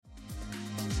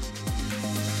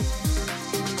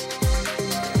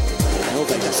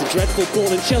That's a dreadful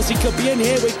ball, and Chelsea could be in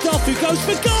here with Goff, who goes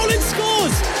for goal and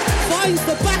scores! Finds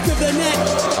the back of the net.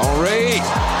 Henry!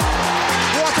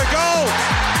 What a goal!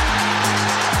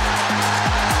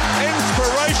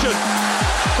 Inspiration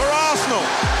for Arsenal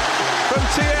from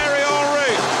Thierry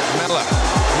Henry. Miller,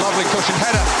 lovely cushion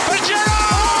header. For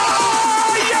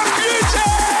Giroud! You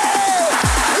beauty!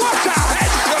 What a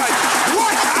head, son!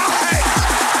 What a head!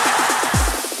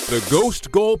 The Ghost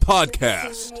Goal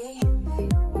Podcast.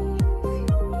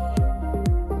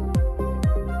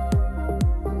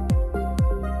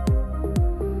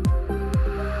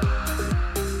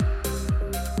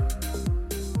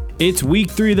 It's week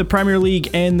 3 of the Premier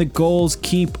League, and the goals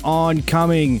keep on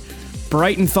coming.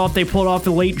 Brighton thought they pulled off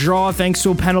the late draw thanks to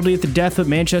a penalty at the death, but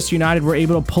Manchester United were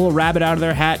able to pull a rabbit out of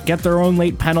their hat, get their own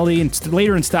late penalty, and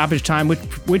later in stoppage time,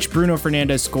 which Bruno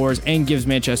Fernandes scores and gives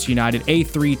Manchester United a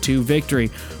 3-2 victory.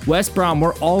 West Brom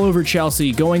were all over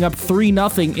Chelsea, going up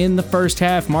 3-0 in the first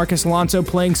half. Marcus Alonso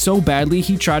playing so badly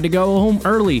he tried to go home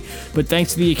early, but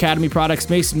thanks to the academy products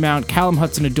Mason Mount, Callum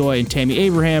Hudson-Odoi, and Tammy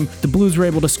Abraham, the Blues were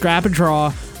able to scrap a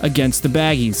draw against the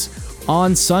Baggies.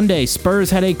 On Sunday, Spurs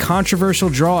had a controversial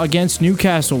draw against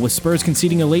Newcastle, with Spurs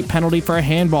conceding a late penalty for a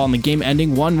handball and the game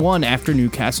ending 1-1 after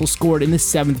Newcastle scored in the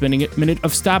 7th minute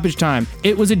of stoppage time.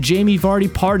 It was a Jamie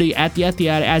Vardy party at the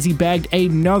Etihad as he bagged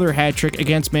another hat-trick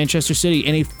against Manchester City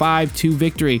in a 5-2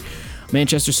 victory.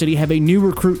 Manchester City have a new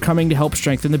recruit coming to help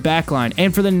strengthen the backline,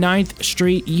 and for the 9th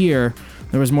straight year,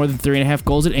 there was more than 3.5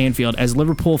 goals at Anfield as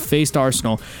Liverpool faced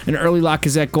Arsenal. An early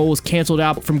Lacazette goal was cancelled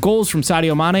out from goals from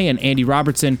Sadio Mane and Andy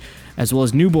Robertson, as well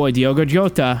as new boy Diogo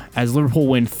Jota, as Liverpool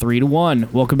win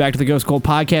 3-1. Welcome back to the Ghost Goal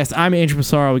Podcast. I'm Andrew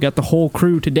Massaro. We got the whole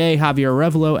crew today. Javier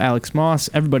Arevalo, Alex Moss.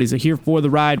 Everybody's here for the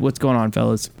ride. What's going on,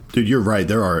 fellas? Dude, you're right.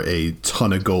 There are a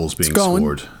ton of goals being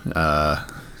scored. Yeah,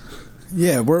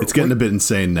 it's getting a bit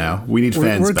insane now. We need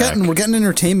fans back. We're getting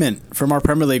entertainment from our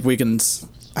Premier League weekends.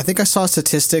 I think I saw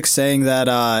statistics saying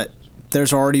that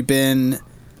there's already been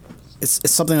it's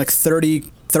something like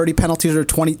 30 penalties or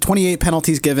 28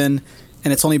 penalties given,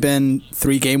 and it's only been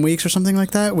 3 game weeks or something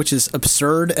like that, which is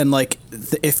absurd. And like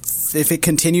if it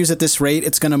continues at this rate,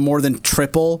 it's going to more than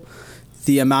triple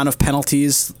the amount of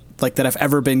penalties like that have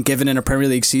ever been given in a Premier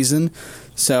League season.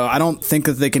 So I don't think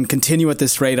that they can continue at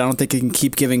this rate. I don't think they can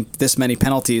keep giving this many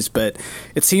penalties, but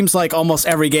it seems like almost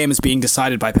every game is being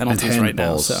decided by penalties right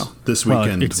now. So this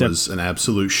weekend was an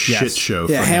absolute shit show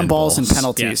for handballs and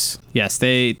penalties. Yes,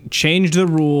 they changed the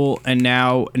rule, and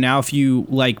now if you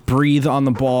like breathe on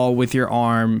the ball with your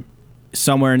arm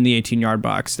somewhere in the 18-yard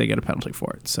box, they get a penalty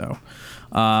for it. So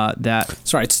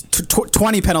it's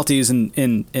 20 penalties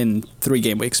in 3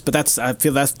 game weeks, but I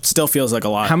feel that still feels like a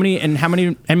lot. How many and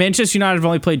Manchester United have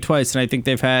only played twice, and I think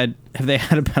have they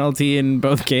had a penalty in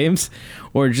both games,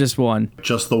 or just one?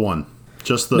 Just the one.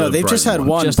 They've just had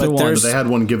one, but they had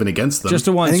one given against them. Just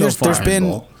the one. I think so far. There's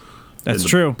been. That's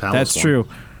true. That's true.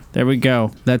 There we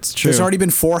go. That's true. There's already been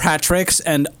 4 hat tricks,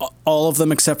 and all of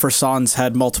them except for Son's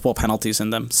had multiple penalties in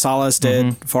them. Salah's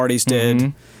did, Vardy's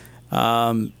did.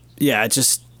 Yeah,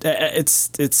 it's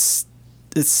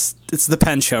the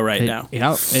pen show right now.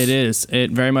 Yeah, it is.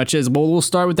 It very much is. Well, we'll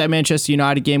start with that Manchester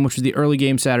United game, which was the early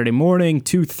game Saturday morning,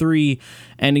 2-3,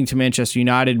 ending to Manchester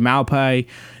United. Maupay,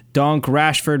 Dunk,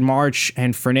 Rashford, March,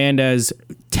 and Fernandes.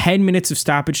 10 minutes of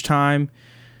stoppage time.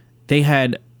 They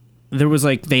kind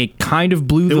of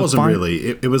blew the... It wasn't really.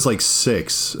 It was like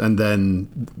 6, and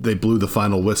then they blew the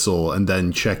final whistle and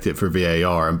then checked it for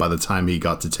VAR, and by the time he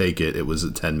got to take it, it was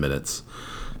at 10 minutes.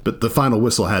 But the final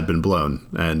whistle had been blown,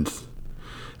 and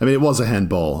I mean, it was a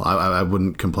handball. I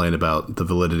wouldn't complain about the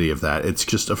validity of that. It's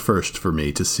just a first for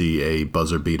me to see a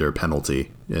buzzer beater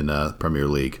penalty in Premier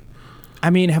League. I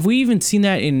mean, have we even seen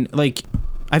that in, like,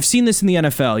 I've seen this in the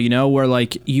NFL, where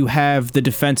like you have the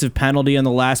defensive penalty on the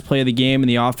last play of the game and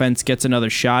the offense gets another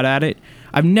shot at it.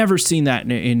 I've never seen that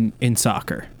in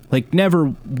soccer. Like,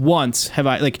 never once have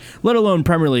I, like, let alone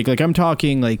Premier League. Like, I'm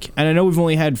talking, like, and I know we've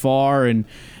only had VAR and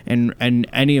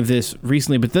any of this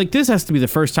recently, but, like, this has to be the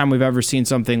first time we've ever seen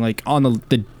something, like, on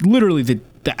the literally the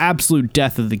absolute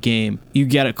death of the game. You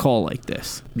get a call like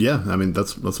this. Yeah, I mean,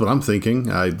 that's what I'm thinking.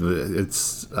 I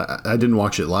didn't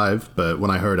watch it live, but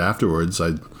when I heard afterwards,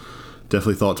 I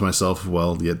definitely thought to myself,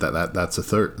 well, yeah, that's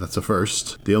a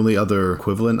first. The only other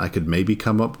equivalent I could maybe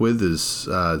come up with is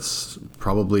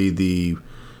probably the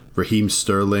Raheem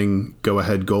Sterling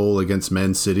go-ahead goal against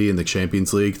Man City in the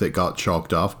Champions League that got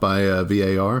chalked off by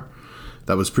VAR.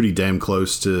 That was pretty damn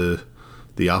close to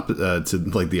the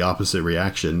opposite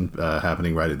reaction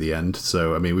happening right at the end.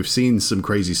 So I mean, we've seen some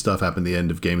crazy stuff happen at the end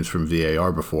of games from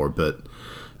VAR before, but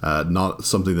not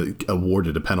something that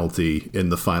awarded a penalty in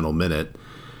the final minute.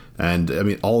 And I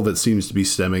mean, all of it seems to be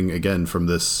stemming again from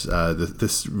this I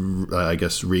guess,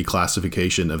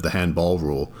 reclassification of the handball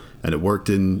rule. And it worked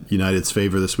in United's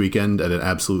favor this weekend, and it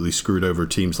absolutely screwed over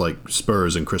teams like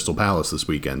Spurs and Crystal Palace this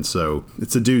weekend. So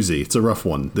it's a doozy. It's a rough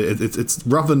one. It's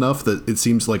rough enough that it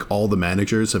seems like all the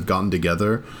managers have gotten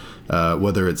together,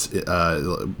 whether it's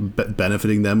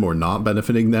benefiting them or not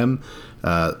benefiting them.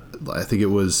 I think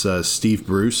it was Steve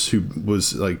Bruce, who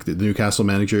was like the Newcastle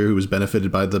manager, who was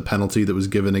benefited by the penalty that was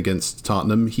given against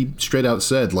Tottenham. He straight out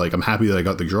said, like, I'm happy that I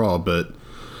got the draw, but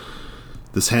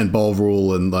this handball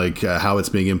rule and like how it's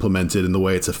being implemented and the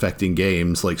way it's affecting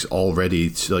games, like already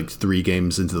like 3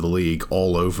 games into the league,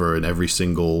 all over in every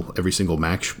single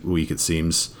match week, it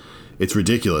seems. It's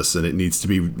ridiculous, and it needs to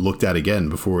be looked at again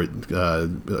before it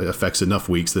affects enough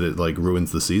weeks that it like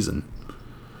ruins the season.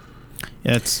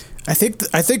 Yeah, I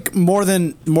think more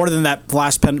than that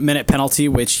last minute penalty,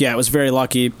 which it was very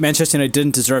lucky. Manchester United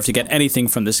didn't deserve to get anything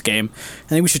from this game. I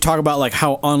think we should talk about like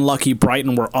how unlucky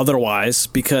Brighton were otherwise,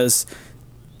 because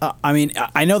I mean,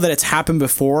 I know that it's happened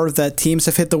before that teams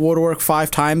have hit the woodwork 5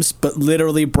 times, but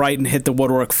literally Brighton hit the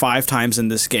woodwork 5 times in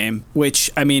this game, which,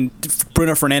 I mean,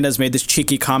 Bruno Fernandes made this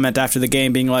cheeky comment after the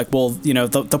game being like, well, you know,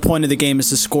 the point of the game is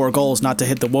to score goals, not to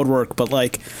hit the woodwork. But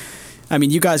like, I mean,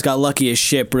 you guys got lucky as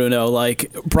shit, Bruno.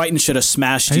 Like, Brighton should have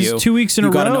smashed you. It's 2 weeks in a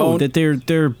row that they're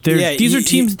these are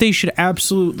teams that they should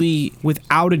absolutely,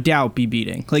 without a doubt, be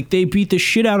beating. Like, they beat the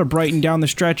shit out of Brighton down the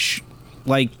stretch,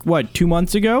 like, what, 2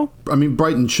 months ago? I mean,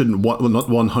 Brighton shouldn't not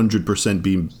 100%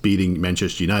 be beating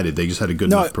Manchester United. They just had a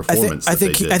good enough performance. I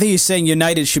think he's saying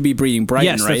United should be beating Brighton,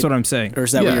 yes, right? Yes, that's what I'm saying. Or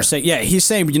is that what you're saying? Yeah, he's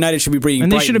saying United should be beating and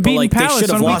Brighton. And they should have beaten Palace they should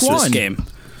have on lost week 1. This game.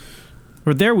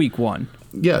 Or their week 1.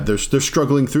 Yeah, they're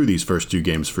struggling through these first 2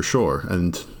 games for sure,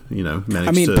 and you know,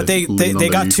 managed to but they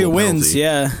got 2 wins, penalty.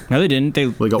 Yeah. No, they didn't. They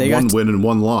got 1 win and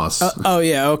 1 loss.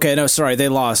 Okay, no, sorry, they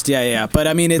lost. Yeah. But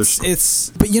I mean,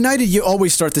 but United, you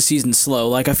always start the season slow.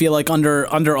 Like, I feel like under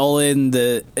Olin,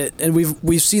 and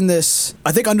we've seen this.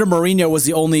 I think under Mourinho was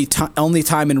the only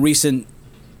time in recent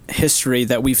history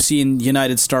that we've seen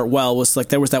United start well. Was like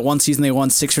there was that one season they won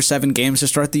 6 or 7 games to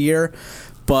start the year.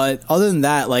 But other than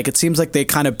that, like, it seems like they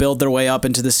kind of build their way up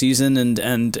into the season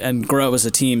and grow as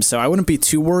a team. So I wouldn't be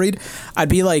too worried. I'd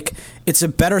be like, it's a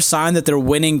better sign that they're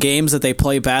winning games that they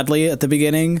play badly at the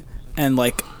beginning. And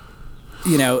like,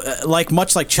 you know, like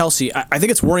much like Chelsea, I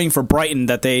think it's worrying for Brighton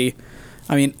that they,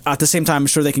 I mean, at the same time, I'm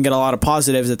sure they can get a lot of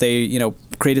positives that they, you know,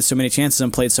 created so many chances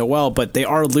and played so well, but they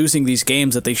are losing these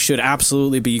games that they should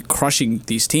absolutely be crushing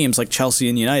these teams like Chelsea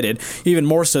and United, even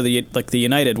more so the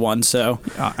United one. So,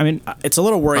 I mean, it's a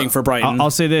little worrying for Brighton. I'll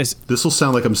say this. This will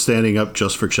sound like I'm standing up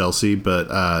just for Chelsea, but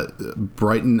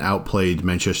Brighton outplayed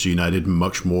Manchester United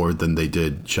much more than they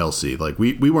did Chelsea. Like,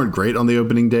 we weren't great on the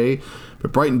opening day,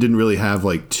 but Brighton didn't really have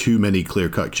like too many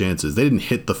clear-cut chances. They didn't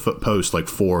hit the post like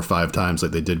 4 or 5 times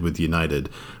like they did with United.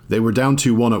 They were down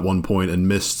 2-1 at one point and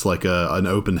missed like an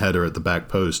open header at the back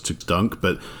post to dunk.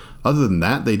 But other than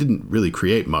that, they didn't really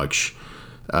create much.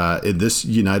 In this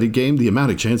United game, the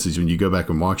amount of chances when you go back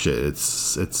and watch it,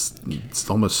 it's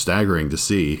almost staggering to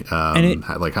see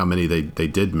like how many they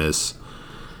did miss.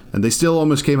 And they still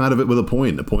almost came out of it with a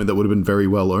point that would have been very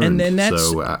well earned.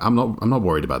 So I'm not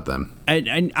worried about them.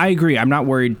 I agree. I'm not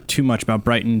worried too much about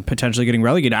Brighton potentially getting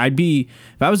relegated.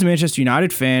 If I was a Manchester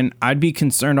United fan, I'd be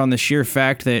concerned on the sheer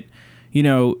fact that, you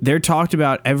know, they're talked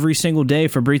about every single day.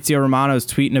 Fabrizio Romano's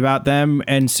tweeting about them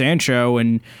and Sancho,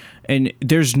 and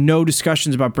there's no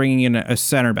discussions about bringing in a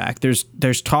center back.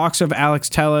 There's talks of Alex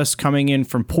Telles coming in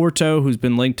from Porto,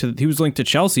 he was linked to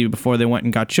Chelsea before they went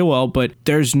and got Chilwell, but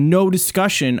there's no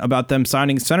discussion about them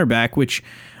signing a center back, which,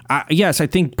 yes, I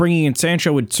think bringing in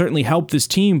Sancho would certainly help this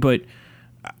team, but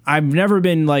I've never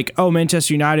been like, oh,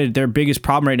 Manchester United, their biggest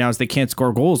problem right now is they can't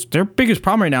score goals. Their biggest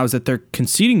problem right now is that they're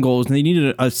conceding goals, and they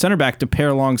needed a center back to pair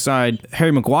alongside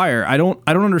Harry Maguire. I don't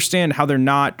understand how they're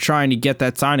not trying to get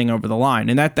that signing over the line,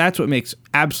 and that's what makes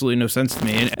absolutely no sense to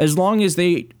me. And as long as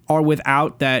they are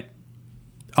without that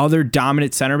other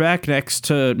dominant center back next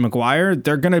to Maguire,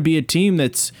 they're going to be a team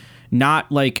that's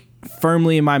not like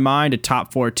firmly in my mind a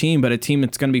top 4 team, but a team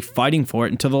that's going to be fighting for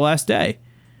it until the last day.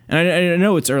 And I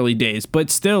know it's early days, but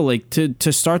still, like,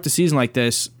 to start the season like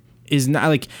this is not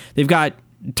like they've got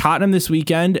Tottenham this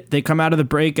weekend. They come out of the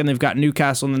break and they've got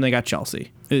Newcastle and then they got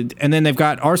Chelsea. And then they've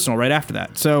got Arsenal right after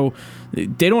that. So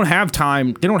they don't have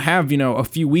time. They don't have, you know, a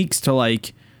few weeks to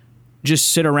like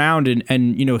just sit around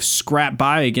and you know, scrap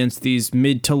by against these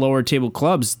mid to lower table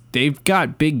clubs. They've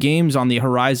got big games on the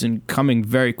horizon coming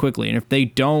very quickly. And if they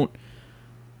don't,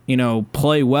 you know,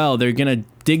 play well, they're going to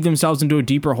dig themselves into a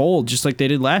deeper hole just like they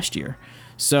did last year.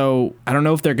 So I don't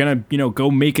know if they're going to,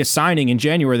 go make a signing in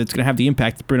January that's going to have the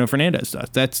impact that Bruno Fernandes does.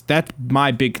 That's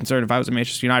my big concern if I was a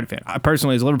Manchester United fan. I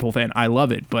personally, as a Liverpool fan, I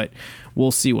love it, but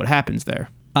we'll see what happens there.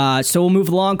 So we'll move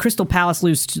along. Crystal Palace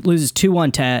loses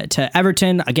 2-1 to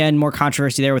Everton. Again, more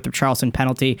controversy there with the Charleston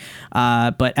penalty.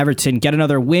 But Everton get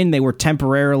another win. They were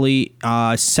temporarily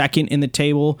second in the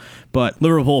table, but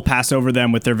Liverpool pass over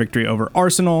them with their victory over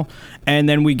Arsenal. And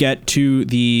then we get to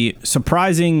the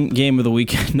surprising game of the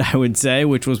weekend, I would say,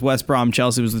 which was West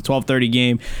Brom-Chelsea. It was the 12:30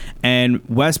 game, and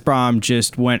West Brom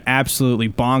just went absolutely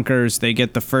bonkers. They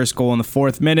get the first goal in the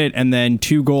 4th minute, and then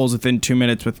 2 goals within 2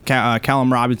 minutes with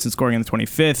Callum Robinson scoring in the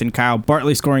 25th and Kyle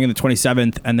Bartley scoring in the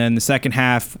 27th. And then the second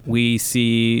half, we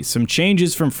see some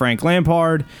changes from Frank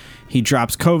Lampard. He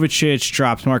drops Kovacic,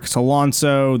 drops Marcus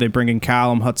Alonso. They bring in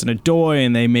Callum Hudson-Odoi,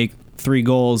 and they make 3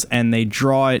 goals, and they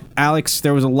draw it. Alex,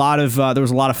 there was a lot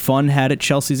of fun had at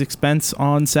Chelsea's expense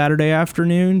on Saturday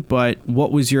afternoon. But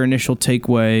what was your initial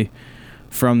takeaway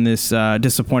from this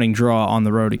disappointing draw on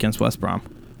the road against West Brom?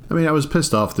 I mean, I was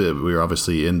pissed off that we were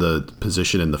obviously in the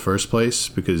position in the first place,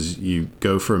 because you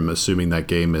go from assuming that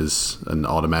game is an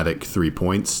automatic 3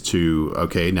 points to,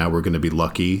 okay, now we're going to be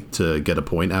lucky to get a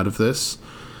point out of this,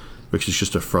 which is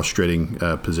just a frustrating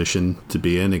position to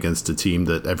be in against a team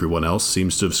that everyone else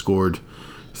seems to have scored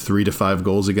 3 to 5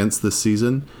 goals against this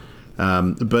season.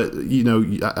 But,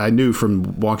 I knew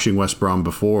from watching West Brom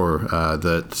before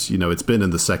that, it's been in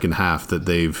the second half that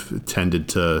they've tended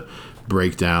to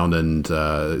break down and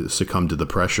succumb to the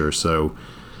pressure. So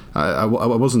I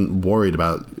wasn't worried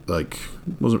about,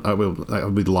 I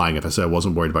would be lying if I said I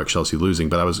wasn't worried about Chelsea losing,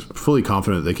 but I was fully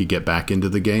confident they could get back into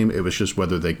the game. It was just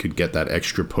whether they could get that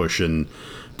extra push and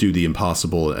do the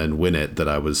impossible and win it that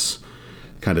I was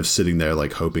kind of sitting there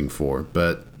hoping for.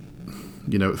 But,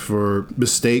 for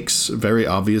mistakes, very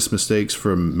obvious mistakes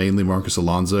from mainly Marcus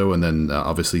Alonso and then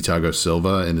obviously Thiago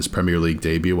Silva in his Premier League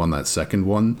debut on that second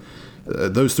one,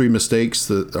 those 3 mistakes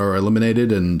that are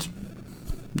eliminated, and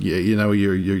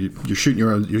you're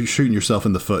shooting yourself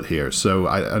in the foot here. So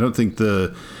I don't think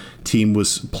the team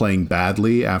was playing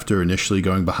badly after initially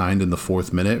going behind in the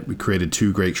 4th minute. We created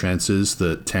 2 great chances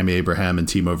that Tammy Abraham and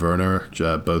Timo Werner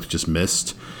both just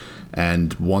missed.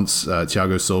 And once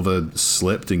Thiago Silva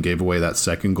slipped and gave away that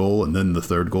second goal, and then the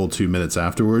 3rd goal 2 minutes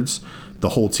afterwards, the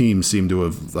whole team seemed to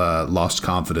have lost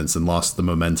confidence and lost the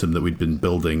momentum that we'd been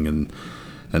building, and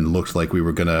looked like we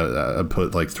were going to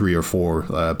put 3 or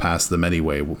 4 past them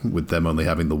anyway, with them only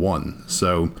having the 1.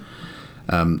 So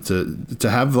to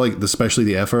have especially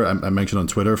the effort I mentioned on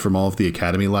Twitter from all of the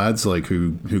academy lads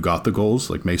who got the goals,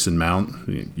 like Mason Mount,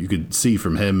 you could see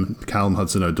from him, Callum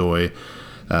Hudson-Odoi,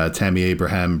 Tammy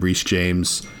Abraham, Reece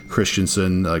James,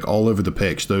 Christensen, all over the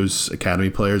pitch. Those academy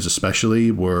players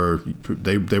especially were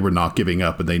not giving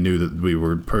up, and they knew that we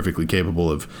were perfectly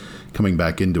capable of coming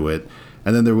back into it.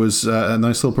 And then there was a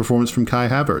nice little performance from Kai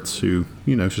Havertz, who,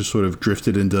 just sort of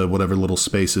drifted into whatever little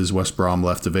spaces West Brom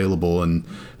left available and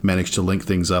managed to link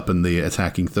things up in the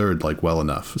attacking third well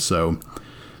enough. So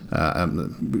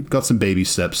we got some baby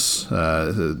steps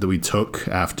that we took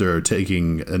after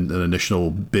taking an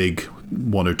initial big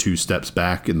 1 or 2 steps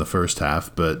back in the first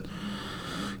half, but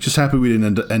just happy we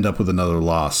didn't end up with another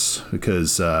loss,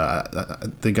 because I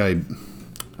think I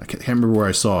can't remember where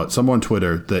I saw it. Someone on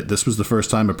Twitter that this was the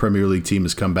first time a Premier League team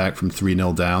has come back from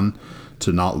 3-0 down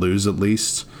to not lose, at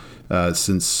least,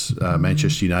 since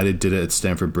Manchester United did it at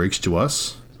Stamford Bridge to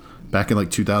us back in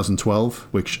 2012,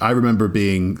 which I remember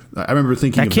thinking that of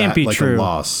that a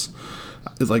loss.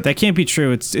 That can't be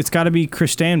true. It's got to be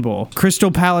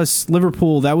Crystal Palace,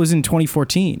 Liverpool. That was in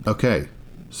 2014. Okay.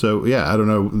 So, yeah, I don't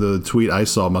know. The tweet I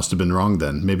saw must have been wrong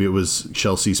then. Maybe it was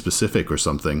Chelsea specific or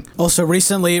something. Also,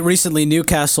 recently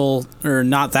Newcastle, or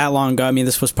not that long ago, I mean,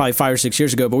 this was probably 5 or 6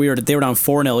 years ago, but they were down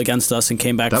 4-0 against us and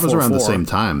came back 4-4. That was around the same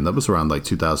time. That was around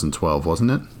 2012,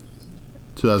 wasn't it?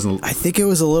 I think it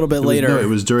was a little bit later. It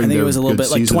was during it was a little bit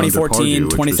 2014,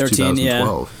 2013,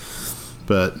 yeah.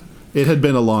 But it had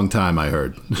been a long time, I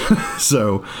heard.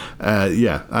 So,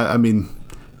 I mean...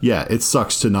 Yeah, it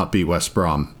sucks to not beat West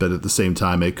Brom, but at the same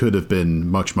time, it could have been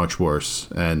much, much worse.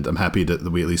 And I'm happy that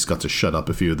we at least got to shut up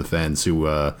a few of the fans who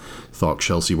thought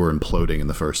Chelsea were imploding in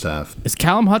the first half. Is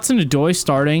Callum Hudson-Odoi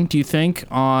starting, do you think,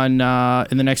 on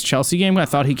in the next Chelsea game? I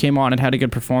thought he came on and had a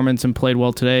good performance and played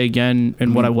well today again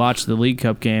in what I watched the League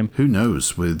Cup game. Who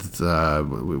knows? With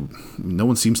no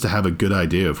one seems to have a good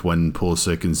idea of when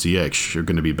Pulisic and Ziyech are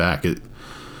going to be back.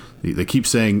 They keep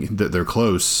saying that they're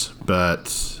close,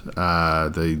 but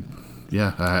I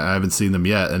haven't seen them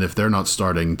yet. And if they're not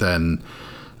starting, then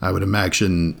I would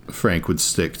imagine Frank would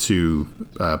stick to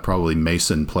probably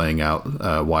Mason playing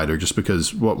out wider, just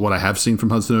because what I have seen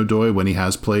from Hudson-Odoi when he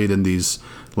has played in these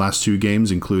last 2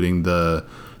 games, including the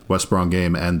West Brom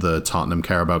game and the Tottenham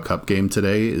Carabao Cup game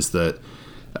today, is that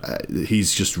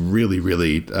he's just really,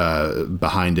 really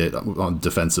behind it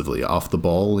defensively, off the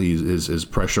ball. His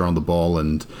pressure on the ball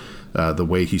and the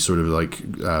way he sort of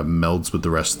melds with the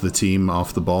rest of the team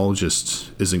off the ball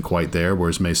just isn't quite there,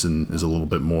 whereas Mason is a little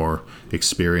bit more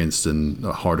experienced and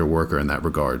a harder worker in that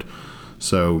regard.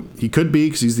 So he could be,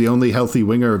 because he's the only healthy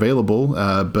winger available,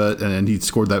 and he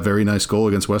scored that very nice goal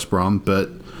against West Brom, but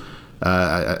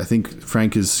I think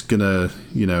Frank is going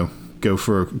to, go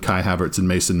for Kai Havertz and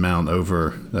Mason Mount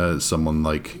over someone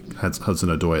like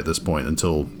Hudson-Odoi at this point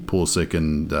until Pulisic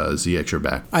and Ziyech are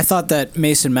back. I thought that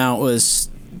Mason Mount was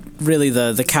really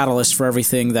the catalyst for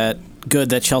everything that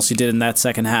Chelsea did in that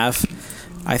second half.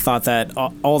 I thought that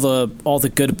all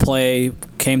the good play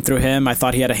came through him. I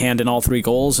thought he had a hand in all 3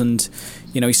 goals, and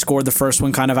he scored the first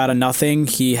one kind of out of nothing.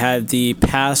 He had the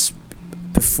pass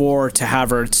before to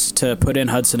Havertz to put in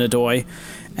Hudson-Odoi,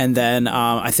 and then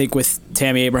I think with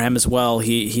Tammy Abraham as well,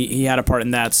 he had a part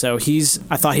in that. So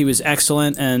I thought he was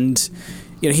excellent, and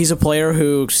he's a player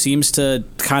who seems to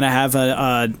kind of have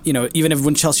even if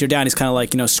when Chelsea are down, he's kind of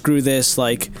like, screw this,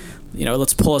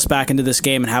 let's pull us back into this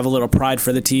game and have a little pride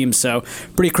for the team. So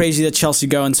pretty crazy that Chelsea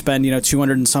go and spend,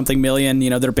 200 and something million,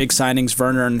 their big signings,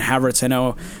 Werner and Havertz.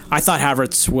 I thought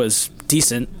Havertz was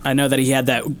decent. I know that he had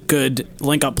that good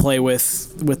link-up play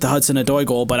with the Hudson-Odoi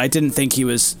goal, but I didn't think he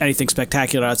was anything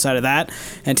spectacular outside of that.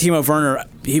 And Timo Werner,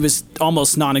 he was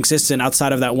almost non-existent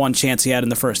outside of that one chance he had in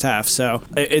the first half. So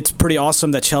it's pretty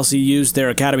awesome that Chelsea used their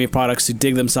academy products to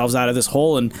dig themselves out of this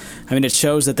hole. And it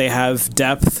shows that they have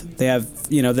depth. They have,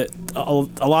 that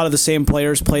a lot of the same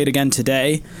players played again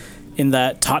today in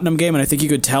that Tottenham game, and I think you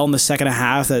could tell in the second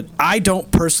half that I don't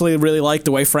personally really like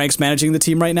the way Frank's managing the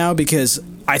team right now, because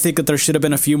I think that there should have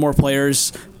been a few more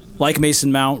players like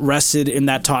Mason Mount rested in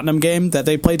that Tottenham game that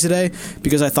they played today,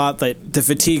 because I thought that the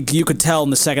fatigue, you could tell in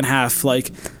the second half,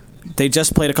 they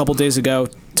just played a couple days ago.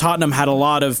 Tottenham had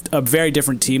a very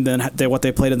different team than what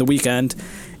they played in the weekend,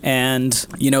 and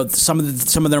some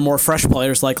of their more fresh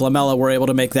players like Lamela were able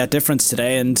to make that difference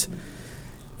today. And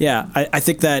yeah, I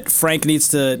think that Frank needs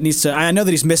to. I know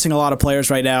that he's missing a lot of players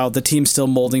right now. The team's still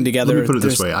molding together. Let me put it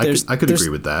this way: I could agree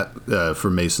with that for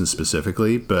Mason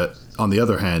specifically, but on the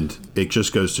other hand, it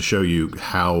just goes to show you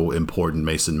how important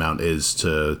Mason Mount is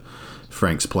to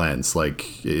Frank's plans.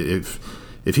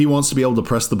 If he wants to be able to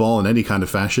press the ball in any kind of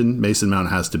fashion, Mason Mount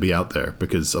has to be out there,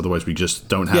 because otherwise we just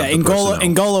don't have the personnel.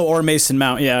 N'Golo or Mason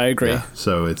Mount. Yeah, I agree. Yeah,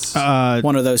 so it's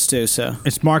one of those two. So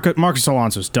it's Marcus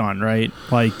Alonso's done, right?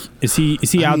 Is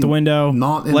he out the window?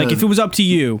 Not in if it was up to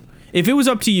you. If it was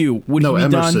up to you, would he be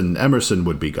done? Emerson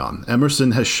would be gone.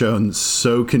 Emerson has shown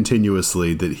so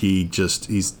continuously that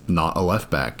he's not a left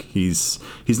back. He's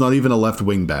not even a left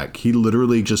wing back. He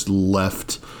literally just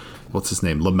left, what's his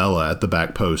name, Lamela at the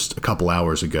back post a couple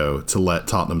hours ago to let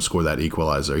Tottenham score that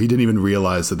equalizer. He didn't even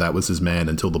realize that was his man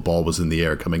until the ball was in the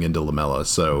air coming into Lamela.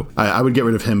 So I would get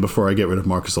rid of him before I get rid of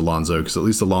Marcus Alonso, because at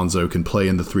least Alonso can play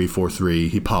in the 3-4-3.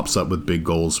 He pops up with big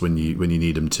goals when you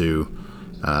need him to.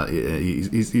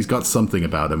 He's got something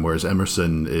about him, whereas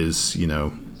Emerson is,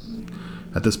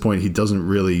 at this point, he doesn't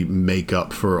really make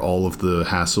up for all of the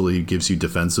hassle he gives you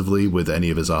defensively with any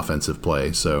of his offensive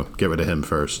play. So get rid of him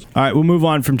first. All right, we'll move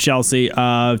on from Chelsea.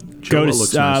 Go to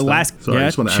nice last. Sorry, I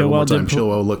just want to add one more time.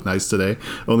 Chilwell looked nice today.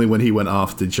 Only when he went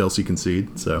off did Chelsea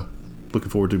concede. So looking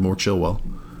forward to more Chilwell.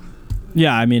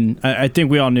 Yeah, I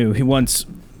think we all knew once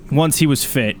he was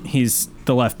fit, he's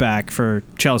the left back for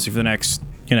Chelsea for the next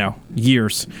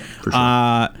years. For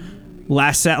sure.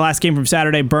 Last game from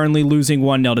Saturday, Burnley losing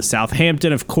 1-0 to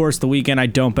Southampton. Of course, the weekend I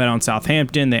don't bet on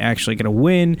Southampton. They actually get a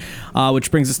win, which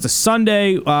brings us to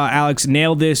Sunday. Alex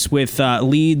nailed this with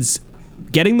Leeds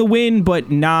getting the win, but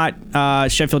not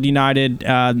Sheffield United.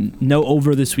 No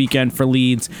over this weekend for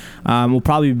Leeds. We'll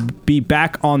probably be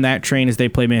back on that train as they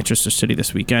play Manchester City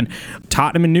this weekend.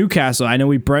 Tottenham and Newcastle. I know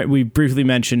we briefly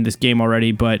mentioned this game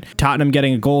already, but Tottenham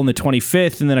getting a goal in the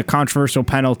 25th and then a controversial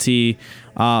penalty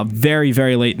very,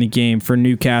 very late in the game for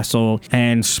Newcastle,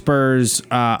 and Spurs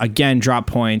again drop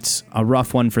points. A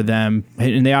rough one for them,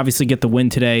 and they obviously get the win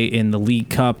today in the League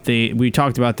Cup. We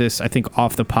talked about this, I think,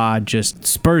 off the pod. Just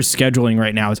Spurs scheduling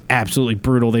right now is absolutely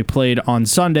brutal. They played on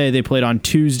Sunday, they played on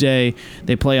Tuesday,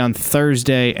 they play on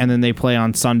Thursday, and then they play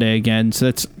on Sunday again. So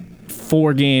that's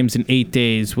 4 games in 8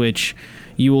 days, which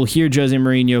you will hear Jose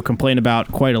Mourinho complain about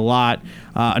quite a lot.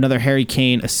 Another Harry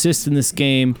Kane assist in this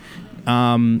game.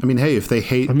 Hey, if they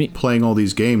hate playing all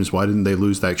these games, why didn't they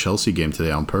lose that Chelsea game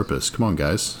today on purpose? Come on,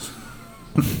 guys.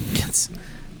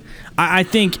 I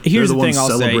think here's the thing I'll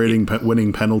say. Celebrating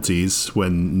winning penalties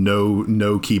when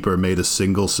no keeper made a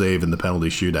single save in the penalty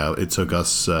shootout. It took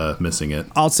us missing it.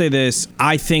 I'll say this.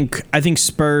 I think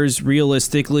Spurs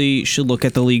realistically should look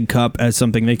at the League Cup as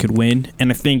something they could win.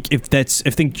 And I think Jose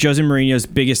Mourinho's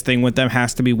biggest thing with them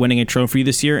has to be winning a trophy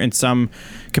this year in some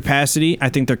capacity. I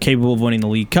think they're capable of winning the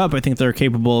League Cup. I think they're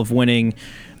capable of winning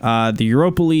the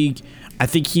Europa League. I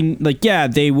think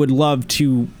they would love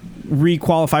to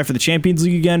re-qualify for the Champions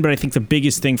League again, but I think the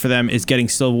biggest thing for them is getting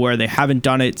silverware. They haven't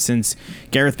done it since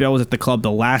Gareth Bale was at the club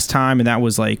the last time, and that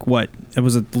was it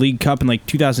was a League Cup in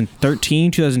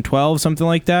 2013, 2012, something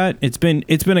like that. It's been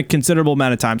a considerable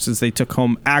amount of time since they took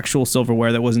home actual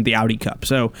silverware that wasn't the Audi Cup.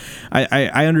 So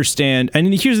I understand.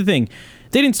 And here's the thing.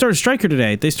 They didn't start a striker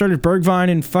today. They started Bergwijn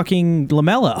and fucking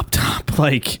Lamela up top.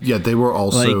 They were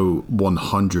also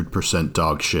 100%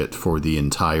 dog shit for the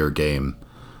entire game.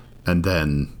 And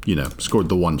then, scored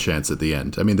the one chance at the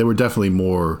end. I mean, they were definitely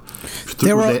more.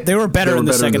 They were better in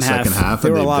the second half. They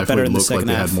were a lot better in the second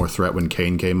half. They had more threat when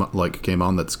Kane came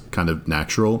on. That's kind of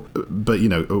natural. But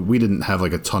we didn't have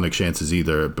a ton of chances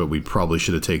either. But we probably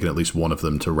should have taken at least one of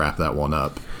them to wrap that one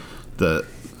up.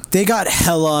 They got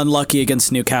hella unlucky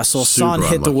against Newcastle. Son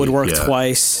hit the woodwork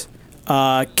twice.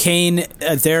 Kane,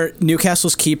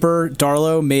 Newcastle's keeper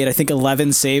Darlow made I think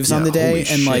 11 saves on the day,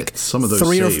 and some of those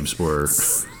saves were.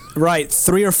 Right,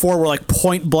 3 or 4 were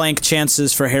point blank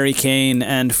chances for Harry Kane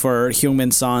and for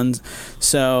Heung-min Son.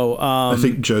 So I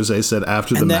think Jose said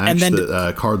after the match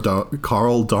that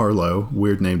Carl Darlow,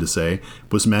 weird name to say,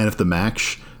 was man of the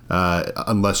match,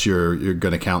 unless you're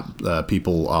going to count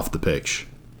people off the pitch.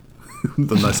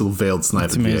 The nice little veiled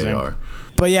snipe at VAR.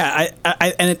 But yeah,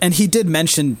 and he did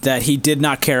mention that he did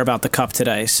not care about the cup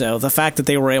today. So the fact that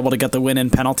they were able to get the win in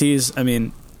penalties, I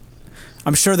mean,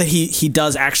 I'm sure that he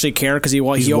does actually care because he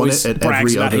always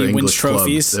brags about how he wins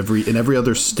trophies. In every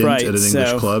other stint at an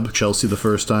English club, Chelsea the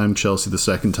first time, Chelsea the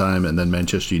second time, and then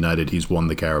Manchester United, he's won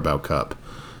the Carabao Cup.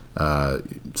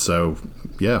 So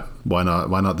yeah, why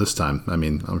not this time? I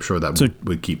mean, I'm sure that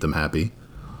would keep them happy.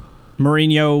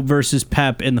 Mourinho versus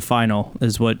Pep in the final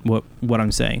is what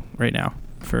I'm saying right now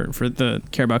for the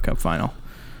Carabao Cup final.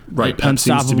 Right, Pep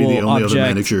seems to be the only other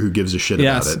manager who gives a shit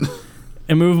about it.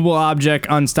 Immovable object,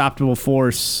 unstoppable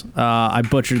force. I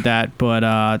butchered that,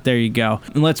 but there you go.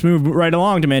 And let's move right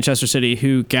along to Manchester City,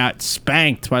 who got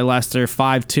spanked by Leicester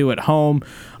 5-2 at home.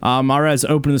 Mahrez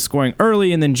opened the scoring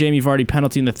early, and then Jamie Vardy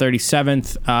penalty in the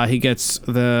 37th. He gets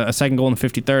a second goal in the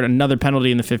 53rd, another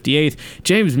penalty in the 58th.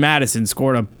 James Maddison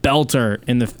scored a belter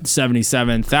in the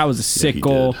 77th. That was a sick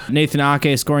goal. Did. Nathan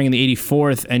Ake scoring in the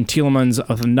 84th, and Tielemans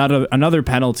with another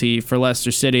penalty for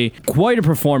Leicester City. Quite a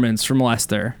performance from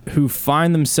Leicester, who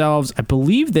find themselves, I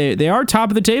believe they are top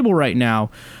of the table right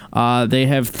now. They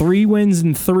have 3 wins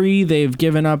and 3. They've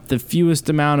given up the fewest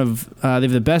amount of. They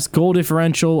have the best goal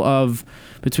differential of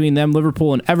between them,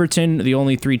 Liverpool and Everton, the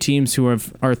only 3 teams who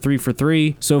are 3 for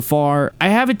 3 so far. I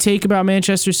have a take about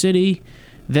Manchester City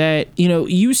that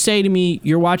you say to me,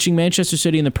 you're watching Manchester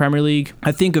City in the Premier League.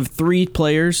 I think of 3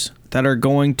 players that are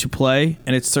going to play,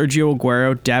 and it's Sergio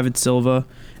Aguero, David Silva,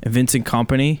 and Vincent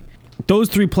Kompany. Those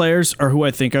 3 players are who I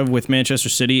think of with Manchester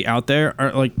City out there.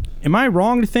 Am I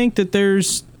wrong to think that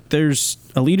there's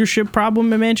a leadership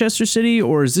problem in Manchester City,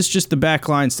 or is this just the back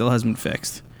line still hasn't been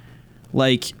fixed?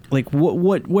 Where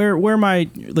am I?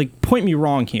 Point me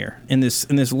wrong here in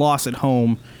this loss at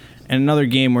home, and another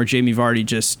game where Jamie Vardy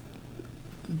just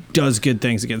does good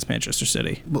things against Manchester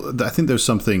City. Well, I think there's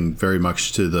something very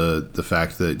much to the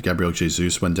fact that Gabriel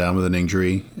Jesus went down with an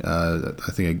injury. I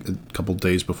think a couple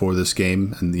days before this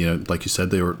game, and like you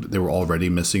said, they were already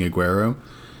missing Aguero.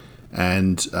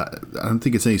 And I don't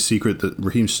think it's any secret that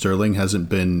Raheem Sterling hasn't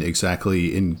been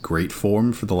exactly in great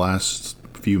form for the last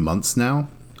few months now.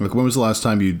 When was the last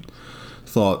time you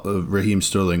thought Raheem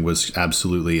Sterling was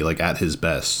absolutely at his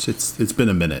best? It's been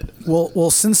a minute.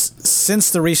 Well, since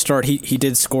the restart, he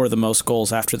did score the most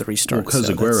goals after the restart. Because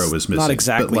Aguero was missing. Not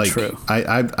exactly true.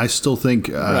 I still think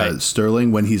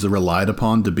Sterling, when he's relied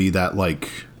upon to be that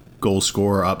goal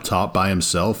scorer up top by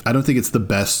himself, I don't think it's the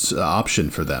best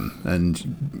option for them.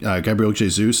 And Gabriel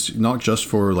Jesus, not just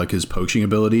for his poaching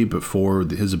ability, but for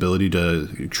his ability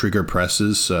to trigger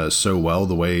presses so well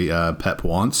the way Pep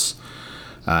wants.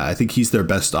 I think he's their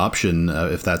best option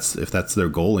if that's their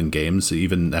goal in games,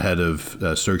 even ahead of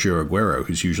Sergio Aguero,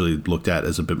 who's usually looked at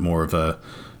as a bit more of a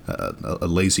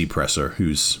lazy presser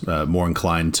who's more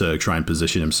inclined to try and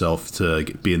position himself to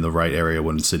be in the right area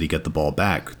when City get the ball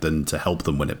back than to help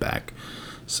them win it back.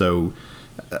 So,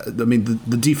 I mean,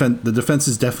 the defense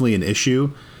is definitely an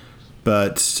issue,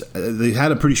 But they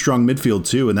had a pretty strong midfield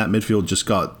too, and that midfield just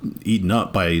got eaten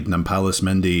up by Nampalys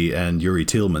Mendy and Yuri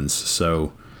Tielemans.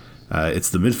 So it's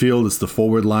the midfield, it's the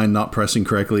forward line not pressing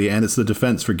correctly, and it's the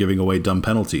defense for giving away dumb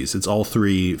penalties. It's all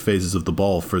three phases of the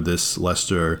ball for this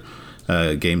Leicester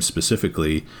game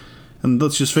specifically. And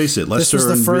let's just face it, Leicester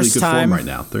are in really good form right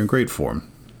now. They're in great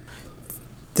form.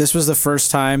 This was the first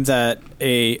time that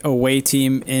a away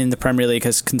team in the Premier League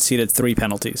has conceded 3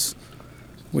 penalties,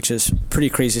 which is pretty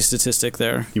crazy statistic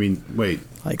there. You mean, wait,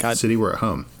 like City were at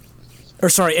home? Or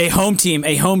sorry, a home team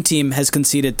has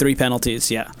conceded 3 penalties,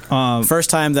 yeah. First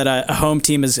time that a home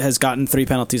team has gotten 3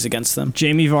 penalties against them.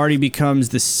 Jamie Vardy becomes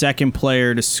the second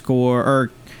player to score,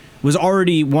 or was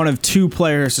already one of 2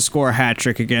 players to score a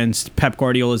hat-trick against Pep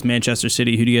Guardiola's Manchester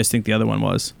City. Who do you guys think the other one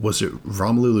was? Was it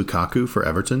Romelu Lukaku for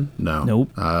Everton? No.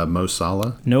 Nope. Mo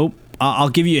Salah? Nope. I'll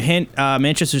give you a hint.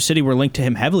 Manchester City were linked to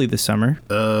him heavily this summer.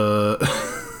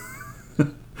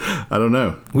 I don't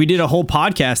know. We did a whole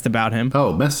podcast about him.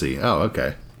 Oh, Messi. Oh,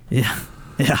 okay. Yeah.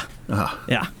 Yeah.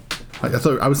 Yeah.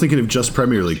 I was thinking of just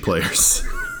Premier League players.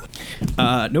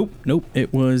 Nope.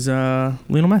 It was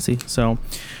Lionel Messi. So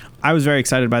I was very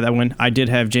excited by that one. I did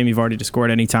have Jamie Vardy to score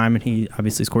at any time, and he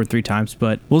obviously scored 3 times,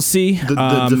 but we'll see. The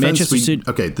defense Manchester City.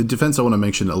 Okay, the defense I want to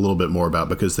mention a little bit more about,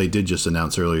 because they did just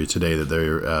announce earlier today that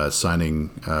they're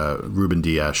signing Ruben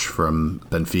Dias from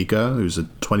Benfica, who's a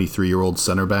 23-year-old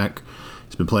center back.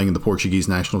 He's been playing in the Portuguese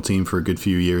national team for a good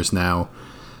few years now.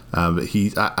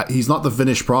 He's not the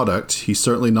finished product. He's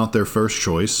certainly not their first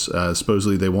choice.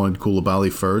 Supposedly they wanted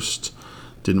Koulibaly first.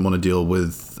 Didn't want to deal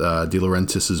with De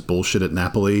Laurentiis' bullshit at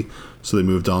Napoli, so they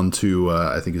moved on to,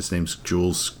 I think his name's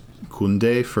Jules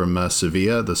Koundé from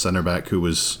Sevilla, the center back who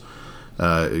was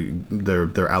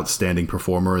their outstanding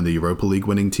performer in the Europa League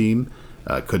winning team.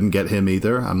 Couldn't get him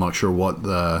either. I'm not sure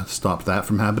what stopped that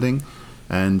from happening.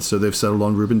 And so they've settled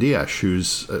on Ruben Dias,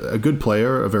 who's a good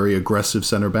player, a very aggressive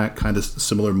center back, kind of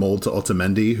similar mold to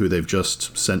Otamendi, who they've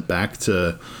just sent back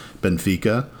to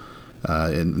Benfica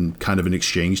in kind of an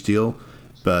exchange deal.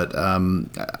 But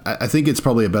I think it's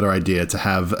probably a better idea to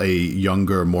have a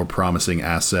younger, more promising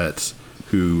asset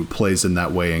who plays in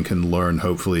that way and can learn,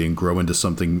 hopefully, and grow into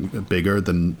something bigger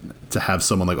than to have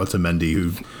someone like Otamendi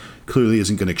who clearly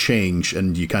isn't going to change,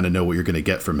 and you kind of know what you're going to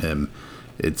get from him.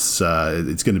 It's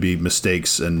going to be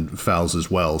mistakes and fouls as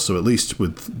well. So at least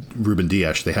with Ruben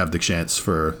Dias, they have the chance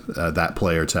for that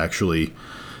player to actually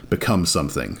become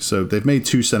something. So they've made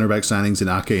 2 center back signings in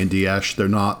Ake and Dias. They're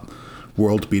not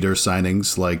world beater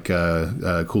signings like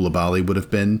Koulibaly would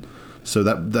have been. So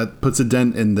that puts a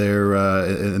dent in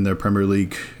their Premier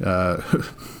League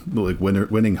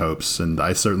winning hopes. And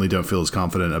I certainly don't feel as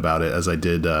confident about it as I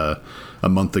did a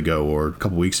month ago or a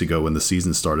couple weeks ago when the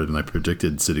season started and I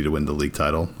predicted City to win the league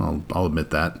title. I'll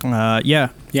admit that. Yeah.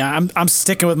 I'm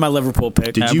sticking with my Liverpool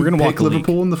pick. Did you pick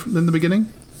Liverpool in the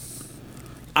beginning?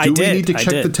 Do we need to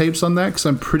check the tapes on that? Because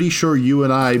I'm pretty sure you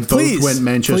and I both went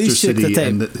Manchester City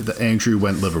and the Andrew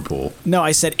went Liverpool. No,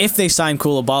 I said if they sign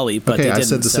Koulibaly, but okay, they didn't. I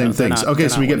said the same things. Okay,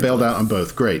 so we get bailed out on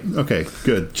both. Great. Okay,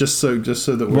 good. Just so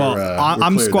that we're.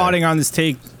 I'm squatting on this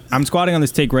take. I'm squatting on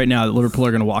this take right now that Liverpool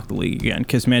are going to walk the league again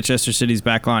because Manchester City's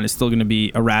back line is still going to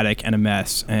be erratic and a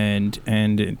mess, and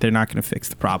they're not going to fix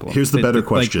the problem. Here's the better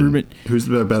question. Here's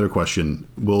the better question.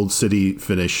 Will City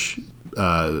finish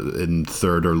in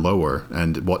 3rd or lower,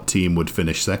 and what team would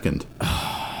finish 2nd?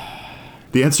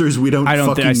 The answer is we don't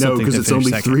fucking know because it's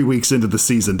only 3 weeks into the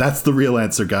season. That's the real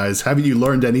answer, guys. Haven't you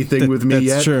learned anything with me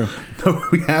yet? That's true. No,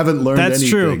 we haven't learned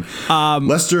anything. That's true.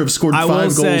 Leicester have scored 5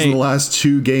 goals in the last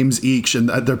 2 games each, and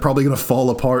they're probably going to fall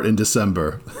apart in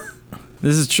December.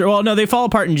 This is true. Well, no, they fall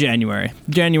apart in January.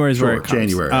 January is where it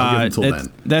comes. January. I'll give them until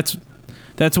then.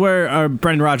 That's where our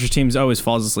Brendan Rodgers teams always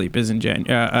falls asleep.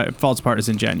 Falls apart is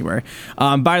in January.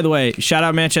 By the way, shout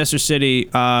out Manchester City.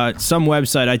 Some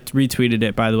website, I retweeted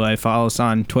it. By the way, follow us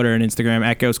on Twitter and Instagram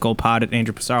at GhostGoldPod, at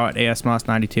Andrew Pissarro, at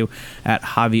ASMoss92, at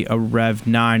Javi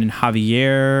Arev9 and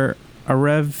Javier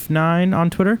Arev9 on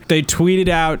Twitter. They tweeted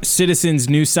out Citizens'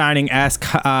 new signing ask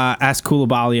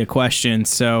Koulibaly a question.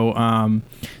 So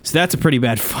that's a pretty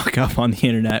bad fuck up on the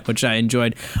internet, which I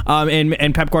enjoyed.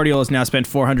 And Pep Guardiola has now spent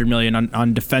 $400 million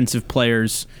on defensive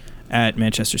players at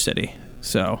Manchester City.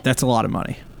 So that's a lot of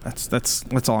money. That's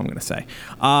all I'm going to say.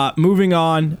 Moving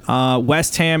on,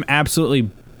 West Ham absolutely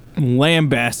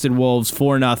lambasted Wolves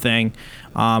 4-0.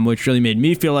 Which really made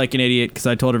me feel like an idiot because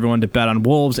I told everyone to bet on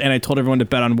Wolves, and I told everyone to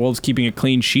bet on Wolves keeping a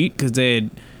clean sheet because they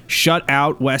had shut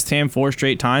out West Ham 4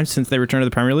 straight times since they returned to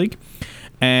the Premier League.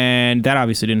 and that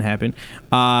obviously didn't happen.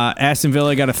 Aston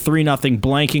Villa got a 3-0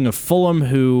 blanking of Fulham,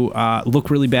 who look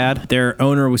really bad. Their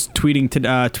owner was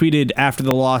tweeted after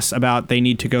the loss about they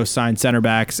need to go sign center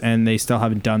backs, and they still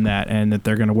haven't done that, and that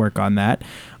they're going to work on that.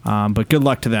 But good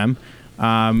luck to them.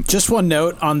 Just one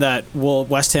note on that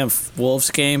West Ham Wolves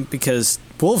game, because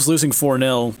Wolves losing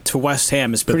 4-0 to West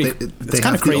Ham is pretty. It's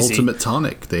kind of crazy. The ultimate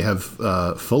tonic. They have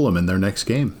Fulham in their next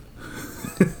game.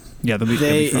 Yeah, they'll be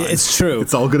fine. It's true.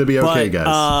 It's all going to be okay,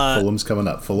 guys. Fulham's coming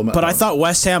up. Fulham. But I thought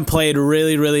West Ham played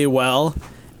really, really well,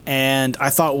 and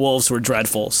I thought Wolves were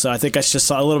dreadful. So I think that's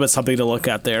just a little bit something to look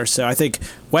at there. So I think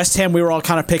West Ham, we were all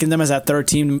kind of picking them as that third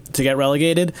team to get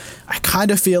relegated. I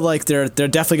kind of feel like they're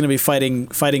definitely going to be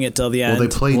fighting it till the end. Well,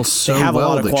 they played so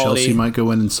well that quality. Chelsea might go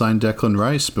in and sign Declan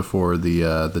Rice before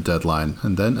the deadline,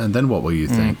 and then what will you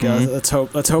think? Let's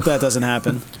hope that doesn't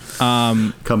happen.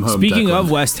 Come home. Speaking Declan.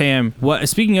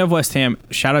 of West Ham,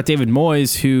 shout out David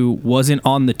Moyes, who wasn't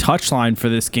on the touchline for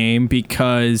this game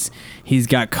because he's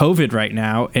got COVID right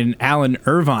now, and Alan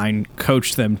Irvine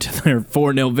coached them to their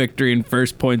 4-0 victory and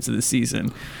first points of the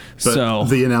season. But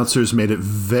the announcers made it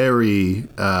very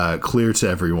clear to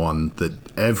everyone that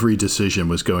every decision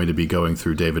was going to be going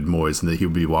through David Moyes and that he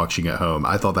would be watching at home.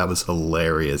 I thought that was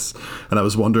hilarious. And I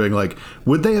was wondering,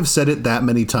 would they have said it that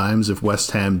many times if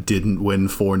West Ham didn't win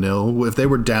 4-0? If they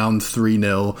were down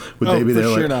 3-0, would they be there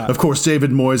sure not. Of course,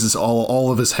 David Moyes is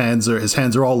all of his hands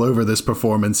are all over this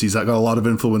performance. He's got a lot of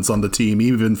influence on the team,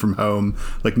 even from home.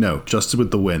 No, just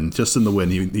with the win. Just in the win,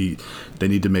 they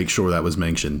need to make sure that was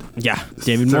mentioned. Yeah,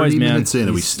 David Moyes, 30 man. minutes in,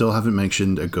 and we still haven't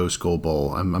mentioned a Ghost Goal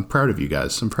Bowl. I'm proud of you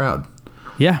guys. I'm proud.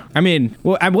 Yeah, I mean,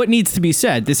 what needs to be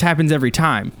said? This happens every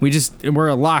time. We're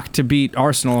a lock to beat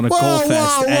Arsenal in a goal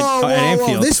fest at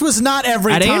Anfield. This was not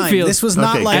every at time. Anfield. This was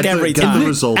not every time. Get the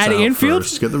result at out Anfield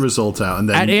first. Get the result out, and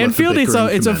then at Anfield,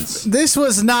 This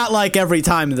was not like every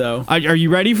time, though. Are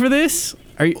you ready for this?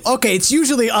 Okay, it's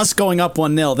usually us going up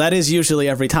 1-0. That is usually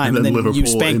every time, and then Liverpool you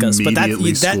spank us. But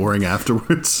immediately scoring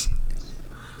afterwards.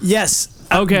 Yes.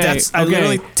 Okay. I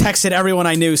literally texted everyone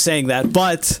I knew saying that.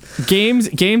 But games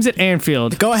at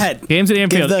Anfield. Go ahead. Games at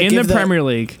Anfield in the Premier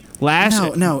League.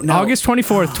 No. August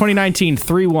 24th, 2019,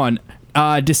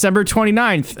 3-1. December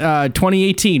 29th,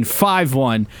 2018,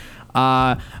 5-1.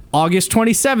 August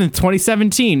 27th,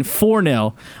 2017,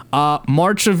 4-0.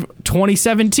 March of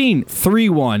 2017,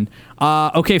 3-1.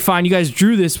 Okay, fine, you guys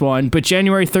drew this one, but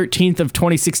January 13th of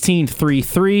 2016,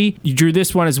 3-3. You drew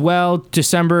this one as well.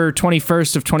 December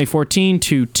 21st of 2014,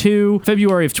 2-2.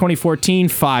 February of 2014,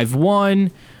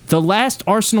 5-1. The last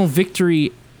Arsenal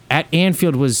victory at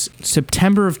Anfield was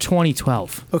September of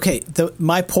 2012. Okay,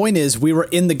 my point is we were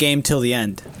in the game till the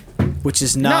end, which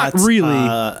is not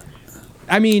really.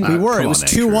 I mean, we were. It was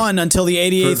 2-1 until the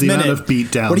 88th the minute. amount of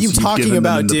beatdowns what are you talking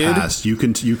about, dude? Past, you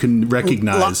can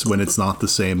recognize when it's not the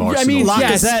same Arsenal. I mean,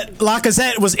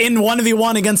 Lacazette was in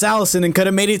 1v1 against Alisson and could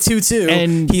have made it 2-2.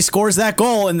 And he scores that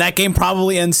goal, and that game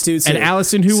probably ends 2-2. And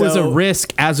Alisson, who was a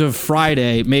risk as of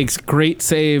Friday, makes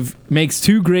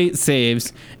two great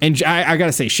saves. And I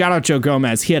gotta say, shout out Joe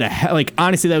Gomez. He had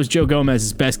honestly, that was Joe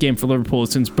Gomez's best game for Liverpool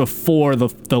since before the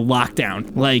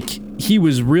lockdown. He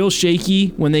was real shaky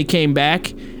when they came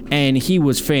back, and he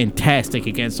was fantastic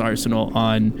against Arsenal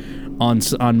on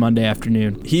Monday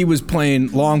afternoon. He was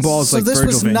playing long balls like Virgil van Dijk.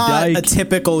 So this was not a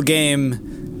typical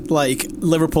game like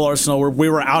Liverpool-Arsenal where we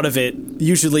were out of it.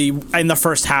 Usually in the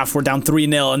first half we're down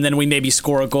 3-0 and then we maybe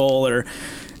score a goal or...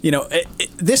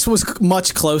 this was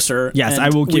much closer. Yes, I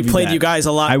will give you that. We played you guys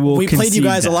a lot. We played you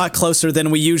guys a lot closer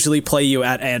than we usually play you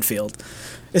at Anfield,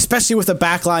 especially with a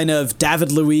backline of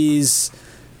David Luiz,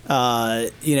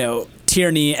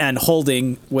 Tierney and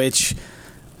Holding, which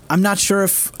I'm not sure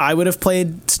if I would have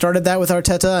started that with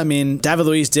Arteta. I mean, David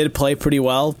Luiz did play pretty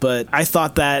well, but I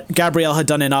thought that Gabriel had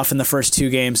done enough in the first two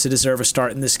games to deserve a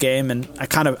start in this game, and I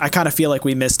kind of feel like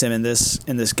we missed him in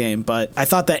this game. But I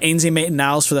thought that Ainsley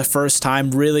Maitland-Niles for the first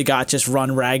time really got just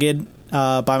run ragged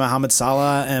by Mohamed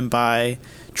Salah and by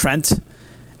Trent.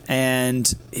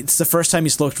 And it's the first time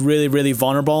he's looked really, really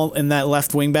vulnerable in that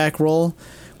left wing-back role,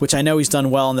 which I know he's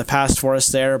done well in the past for us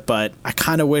there, but I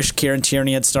kind of wish Kieran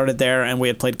Tierney had started there and we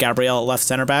had played Gabriel at left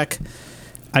center back.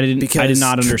 I did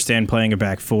not understand playing a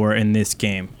back four in this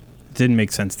game. It didn't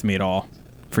make sense to me at all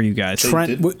for you guys.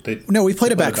 We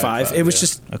played a back five. It was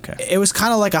just okay. It was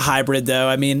kind of like a hybrid, though.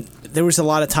 I mean, there was a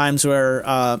lot of times where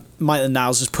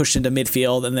Maitland-Niles was pushed into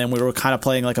midfield, and then we were kind of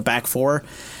playing like a back four.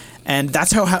 And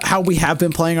that's how we have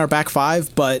been playing our back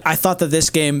five. But I thought that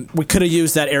this game, we could have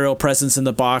used that aerial presence in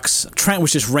the box. Trent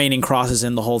was just raining crosses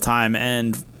in the whole time.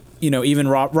 And, even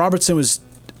Robertson was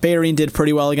Bellerin did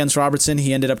pretty well against Robertson.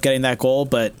 He ended up getting that goal,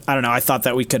 but I don't know. I thought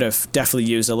that we could have definitely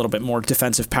used a little bit more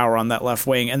defensive power on that left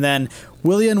wing. And then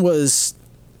Willian was...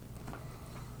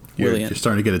 You're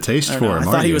starting to get a taste for him.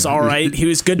 I thought he was all right. He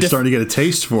was good. You're starting to get a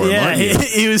taste for him. Yeah,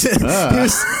 he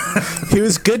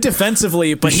was good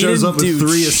defensively, but he shows didn't up with do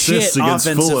 3 assists shit against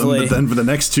Fulham. But then for the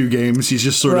next 2 games, he's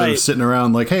just sort of sitting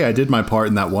around like, "Hey, I did my part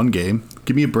in that one game.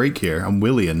 Give me a break here. I'm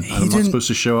Willian. I'm not supposed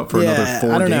to show up for another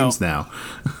 4 games now."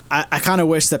 I kind of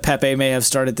wish that Pepe may have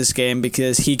started this game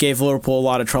because he gave Liverpool a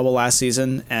lot of trouble last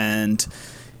season, and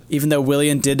even though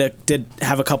Willian did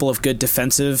have a couple of good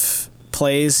defensive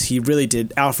plays, he really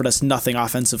offered us nothing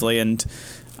offensively, and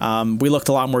we looked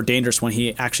a lot more dangerous when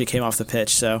he actually came off the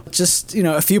pitch. So just,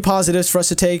 a few positives for us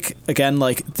to take. Again,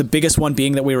 like the biggest one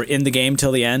being that we were in the game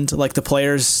till the end. Like the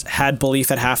players had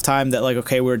belief at halftime that like,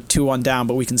 okay, we're 2-1 down,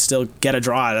 but we can still get a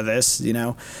draw out of this,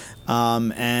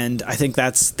 and I think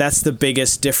that's the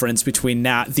biggest difference between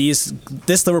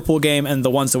this Liverpool game and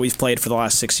the ones that we've played for the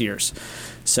last 6 years.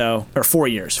 So, or 4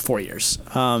 years,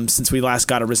 since we last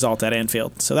got a result at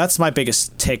Anfield. So that's my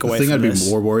biggest takeaway. The thing I'd be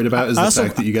more worried about is the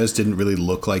fact that you guys didn't really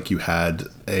look like you had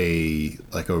a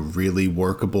really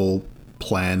workable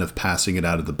plan of passing it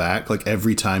out of the back. Like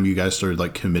every time you guys started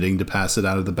like committing to pass it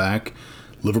out of the back,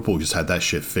 Liverpool just had that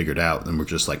shit figured out and we're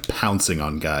just like pouncing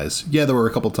on guys. Yeah, there were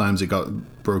a couple times it got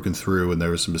broken through and there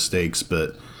were some mistakes,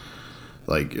 but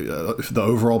like the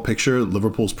overall picture,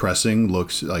 Liverpool's pressing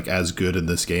looks like as good in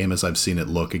this game as I've seen it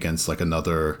look against like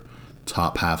another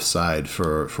top half side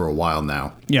for a while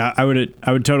now. Yeah, I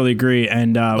would totally agree.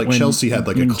 And when Chelsea had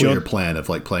like a clear plan of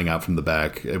like playing out from the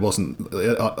back, it wasn't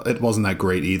that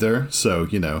great either. So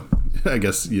I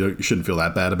guess you shouldn't feel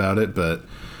that bad about it, but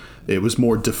it was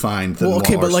more defined than what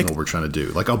Arsenal were trying to do.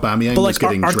 Like Aubameyang was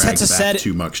getting dragged back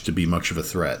too much to be much of a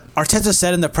threat. Arteta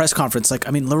said in the press conference,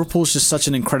 Liverpool's just such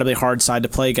an incredibly hard side to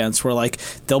play against where like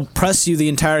they'll press you the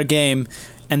entire game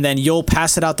and then you'll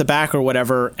pass it out the back or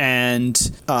whatever,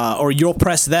 and or you'll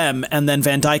press them, and then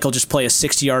Van Dijk will just play a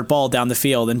 60-yard ball down the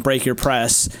field and break your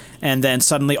press, and then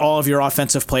suddenly all of your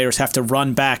offensive players have to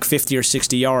run back 50 or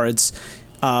 60 yards,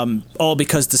 all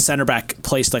because the center back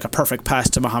placed like a perfect pass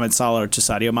to Mohamed Salah or to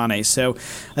Sadio Mane. So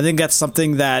I think that's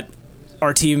something that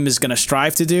our team is going to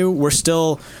strive to do. We're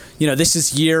still, this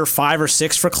is year 5 or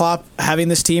 6 for Klopp having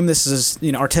this team. This is,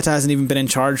 Arteta hasn't even been in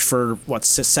charge for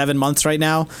 7 months right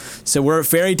now. So we're at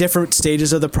very different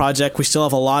stages of the project. We still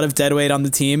have a lot of dead weight on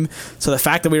the team. So the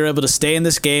fact that we were able to stay in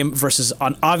this game versus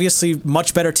an obviously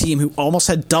much better team who almost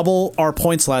had double our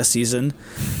points last season,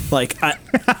 like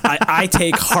I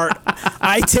take heart.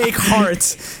 I take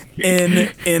heart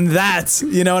in that,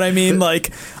 you know what I mean?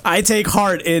 Like I take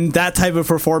heart in that type of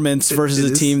performance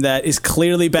versus a team that is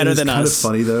clearly better than us. It's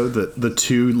kind of funny though that the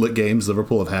 2 games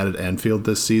Liverpool have had at Anfield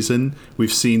this season,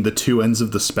 we've seen the 2 ends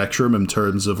of the spectrum in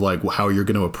terms of like how you're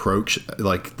going to approach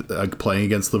like playing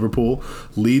against Liverpool.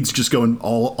 Leeds just going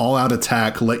all out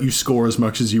attack, let you score as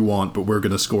much as you want, but we're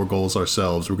going to score goals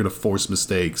ourselves. We're going to force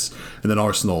mistakes. And then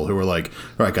Arsenal, who are like,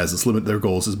 all right guys, let's limit their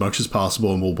goals as much as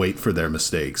possible and we'll wait for their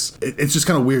mistakes. It's just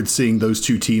kind of weird seeing those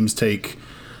 2 teams take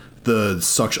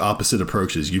such opposite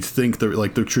approaches. You'd think that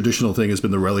like the traditional thing has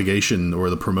been the relegation or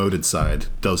the promoted side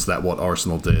does that what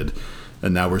Arsenal did,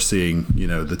 and now we're seeing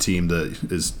the team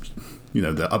that is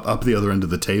up the other end of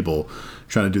the table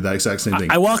trying to do that exact same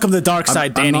thing. I welcome the dark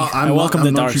side, Danny. I welcome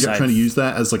the dark side. I'm not trying to use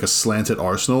that as like a slant at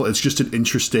Arsenal. It's just an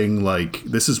interesting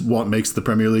this is what makes the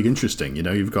Premier League interesting.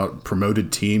 You've got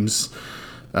promoted teams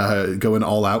going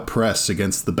all out press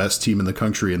against the best team in the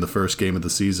country in the first game of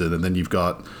the season, and then you've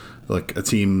got like a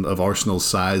team of Arsenal's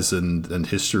size and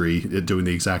history doing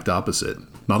the exact opposite.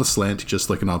 Not a slant, just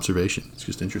like an observation. It's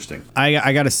just interesting.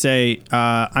 I gotta say,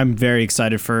 I'm very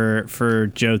excited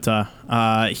for Jota.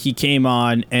 He came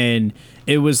on and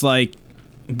it was like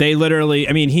they literally.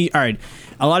 I mean, all right.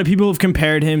 A lot of people have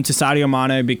compared him to Sadio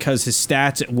Mane because his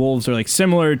stats at Wolves are like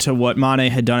similar to what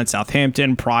Mane had done at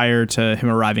Southampton prior to him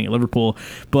arriving at Liverpool.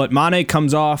 But Mane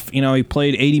comes off, he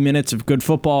played 80 minutes of good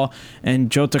football,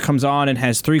 and Jota comes on and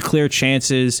has 3 clear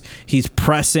chances. He's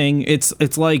pressing. It's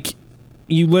like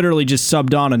you literally just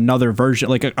subbed on another version,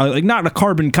 like not a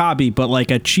carbon copy, but like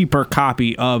a cheaper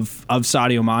copy of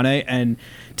Sadio Mane. And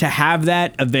to have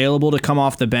that available to come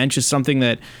off the bench is something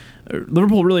that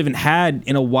Liverpool really haven't had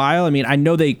in a while. I mean, I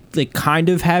know they kind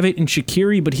of have it in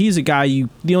Shaqiri, but he's a guy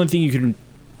the only thing you can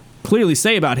clearly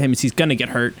say about him is he's going to get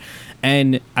hurt.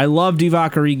 And I love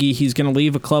Divock Origi. He's going to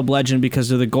leave a club legend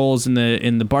because of the goals in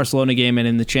the Barcelona game and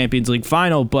in the Champions League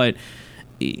final, but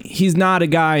he's not a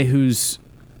guy who's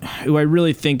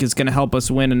really think is going to help us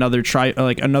win another title.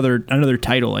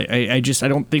 I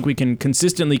don't think we can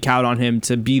consistently count on him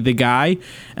to be the guy,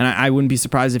 and I wouldn't be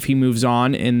surprised if he moves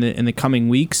on in the coming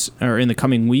weeks, or in the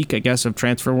coming week, I guess, of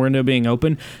transfer window being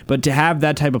open. But to have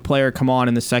that type of player come on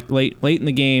in the late in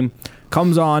the game,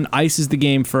 comes on, ices the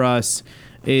game for us,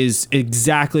 is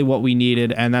exactly what we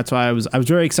needed, and that's why I was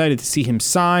very excited to see him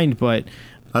signed. But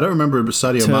I don't remember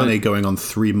Sadio Mane going on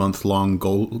 3-month-long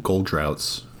goal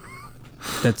droughts.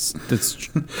 That's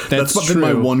been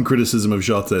my one criticism of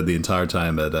Jota the entire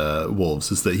time at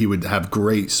Wolves, is that he would have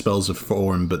great spells of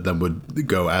form, but then would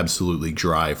go absolutely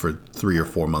dry for 3 or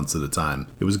 4 months at a time.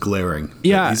 It was glaring.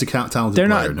 Yeah, he's a talented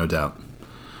player, no doubt.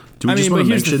 Do we just want to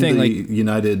mention the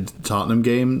United-Tottenham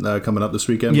game coming up this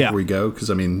weekend before we go? Because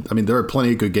I mean, there are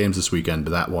plenty of good games this weekend,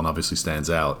 but that one obviously stands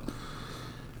out.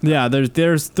 Yeah,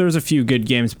 there's a few good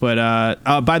games, but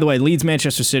by the way, Leeds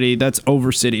Manchester City, that's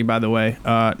over City, by the way.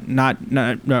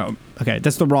 No, okay,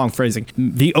 that's the wrong phrasing.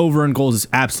 The over in goals is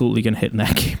absolutely going to hit in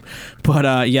that game.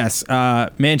 But yes,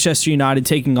 Manchester United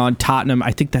taking on Tottenham.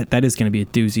 I think that is going to be a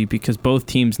doozy because both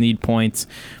teams need points.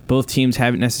 Both teams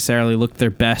haven't necessarily looked their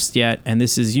best yet, and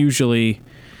this is usually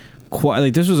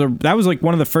that was like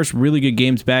one of the first really good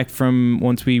games back from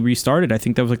once we restarted. I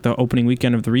think that was like the opening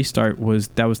weekend of the restart.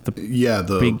 That was the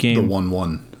big game, the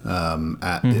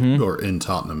 1-1 or in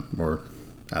Tottenham, or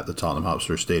at the Tottenham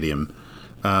Hotspur Stadium.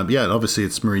 Obviously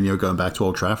it's Mourinho going back to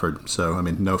Old Trafford, so I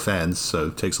mean no fans, so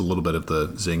it takes a little bit of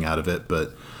the zing out of it.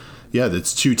 But yeah,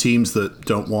 it's two teams that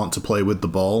don't want to play with the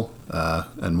ball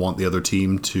and want the other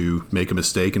team to make a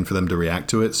mistake and for them to react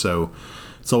to it. So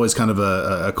it's always kind of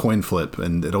a coin flip,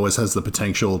 and it always has the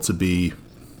potential to be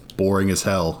boring as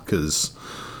hell because,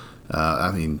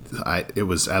 it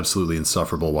was absolutely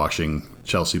insufferable watching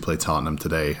Chelsea play Tottenham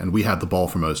today, and we had the ball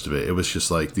for most of it. It was just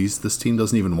like, this team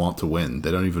doesn't even want to win. They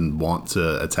don't even want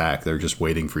to attack. They're just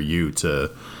waiting for you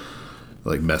to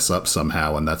mess up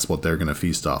somehow, and that's what they're going to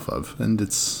feast off of. And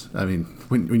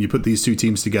when you put these two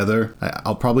teams together,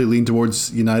 I'll probably lean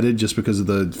towards United just because of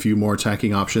the few more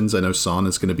attacking options. I know Son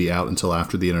is going to be out until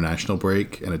after the international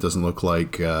break, and it doesn't look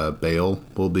like Bale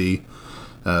will be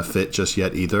fit just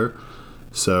yet either.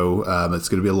 So it's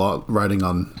going to be a lot riding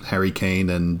on Harry Kane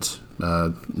and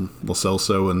Lo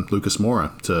Celso and Lucas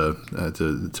Moura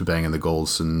to bang in the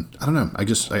goals. And I don't know.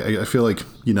 I feel like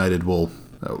United will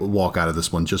walk out of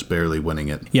this one just barely winning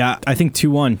it. Yeah, I think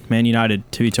 2-1 Man United,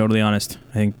 to be totally honest.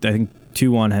 I think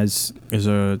 2-1 is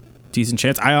a decent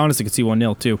chance. I honestly could see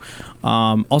 1-0 too.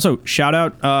 Also, shout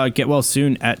out get well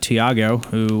soon at Thiago,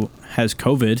 who has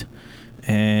COVID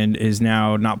and is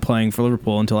now not playing for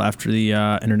Liverpool until after the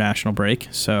international break.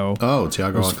 So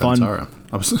Thiago Alcantara.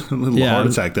 I was a little heart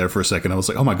attack there for a second. I was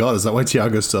like, oh my god, is that why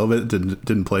Thiago Silva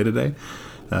didn't play today?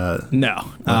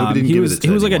 No, I hope he was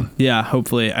like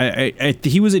hopefully.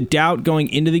 He was a doubt going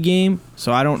into the game,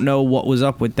 so I don't know what was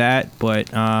up with that, but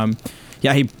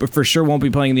he for sure won't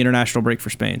be playing the international break for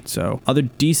Spain. So other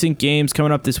decent games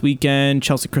coming up this weekend.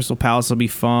 Chelsea Crystal Palace will be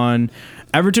fun.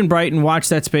 Everton Brighton, watch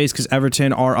that space because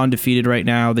Everton are undefeated right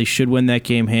now. They should win that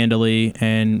game handily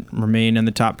and remain in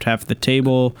the top half of the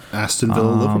table. Aston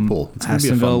Villa Liverpool.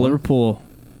 Aston Villa Liverpool.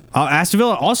 Aston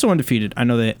Villa also undefeated. I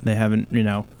know they haven't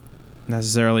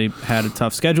necessarily had a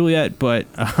tough schedule yet,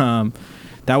 but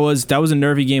that was a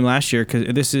nervy game last year because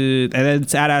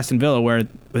it's at Aston Villa where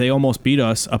they almost beat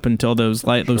us up until those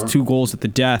 2 goals at the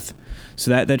death. So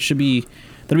that'll be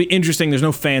interesting. There's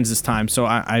no fans this time, so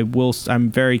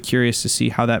I'm very curious to see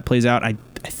how that plays out. I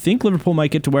think Liverpool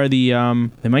might get to wear the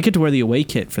away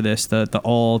kit for this, the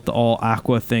all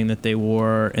aqua thing that they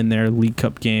wore in their League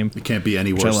Cup game. It can't be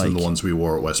any worse than the ones we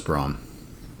wore at West Brom.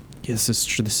 Yes,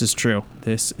 this is true.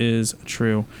 This is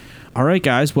true. All right,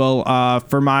 guys. Well,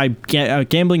 for my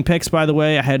gambling picks, by the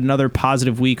way, I had another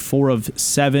positive week, 4 of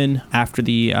 7 after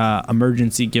the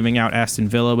emergency giving out Aston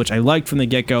Villa, which I liked from the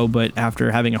get-go, but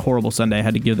after having a horrible Sunday, I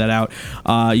had to give that out.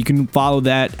 You can follow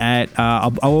that at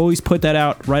I'll always put that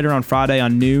out right around Friday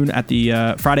at noon on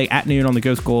the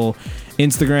Ghost Goal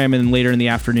Instagram, and then later in the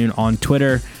afternoon on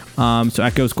Twitter. So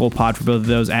at Ghost Goal Pod for both of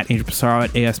those, at Angel Pissarro, at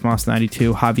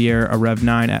ASMoss92, Javier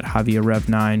Rev9 at Javier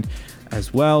Rev9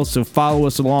 as well. So follow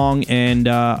us along, and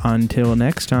until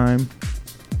next time.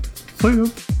 See ya.